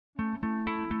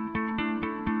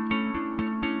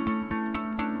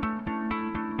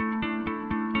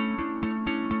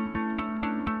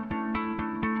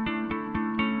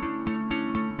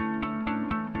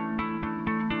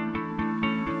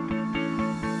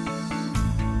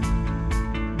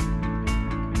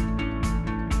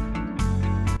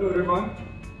Hello everyone,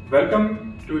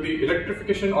 welcome to the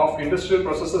Electrification of Industrial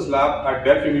Processes Lab at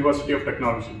Delft University of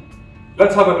Technology.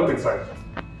 Let's have a look inside.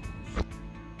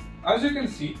 As you can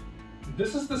see,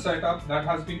 this is the setup that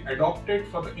has been adopted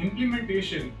for the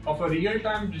implementation of a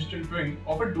real-time digital twin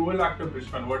of a dual-active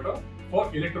bridge converter for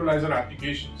electrolyzer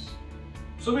applications.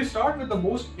 So we start with the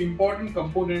most important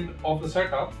component of the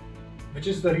setup, which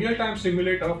is the real-time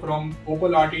simulator from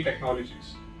OPAL-RT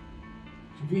technologies.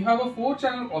 We have a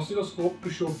 4-channel oscilloscope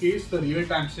to showcase the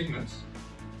real-time signals,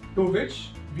 to which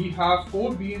we have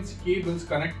 4 BNC cables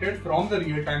connected from the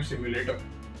real-time simulator.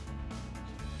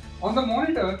 On the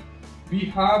monitor, we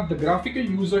have the graphical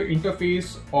user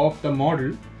interface of the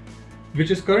model,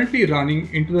 which is currently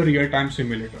running into the real-time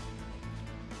simulator.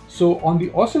 So on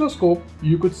the oscilloscope,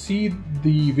 you could see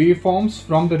the waveforms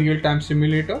from the real-time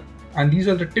simulator, and these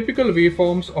are the typical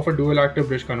waveforms of a dual-active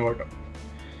bridge converter.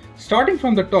 Starting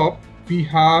from the top, we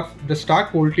have the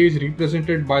stack voltage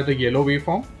represented by the yellow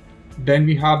waveform. Then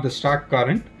we have the stack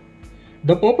current.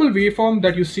 The purple waveform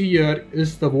that you see here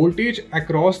is the voltage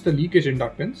across the leakage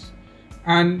inductance.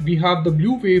 And we have the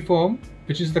blue waveform,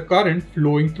 which is the current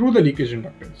flowing through the leakage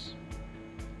inductance.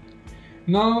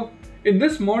 Now, in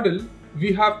this model,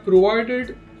 we have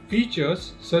provided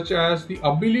features such as the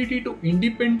ability to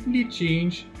independently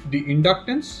change the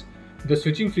inductance, the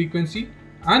switching frequency,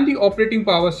 and the operating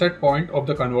power set point of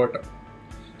the converter.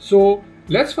 So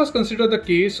let's first consider the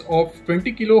case of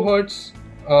 20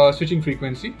 kHz switching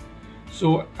frequency.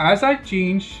 So as I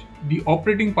change the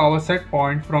operating power set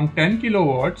point from 10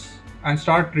 kilowatts and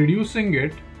start reducing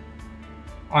it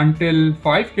until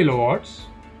 5 kilowatts,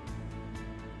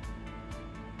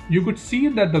 you could see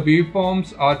that the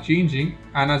waveforms are changing,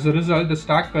 and as a result the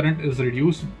stack current is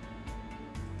reducing.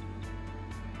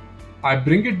 I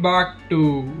bring it back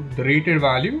to the rated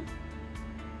value,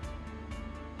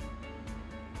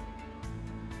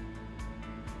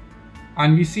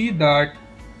 and we see that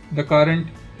the current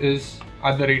is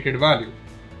at the rated value.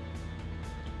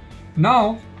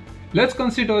 Now let's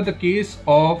consider the case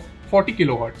of 40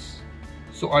 kilohertz.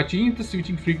 So I change the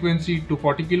switching frequency to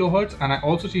 40 kilohertz, and I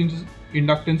also change the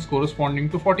inductance corresponding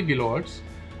to 40 kilohertz,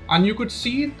 and you could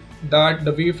see that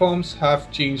the waveforms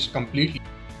have changed completely.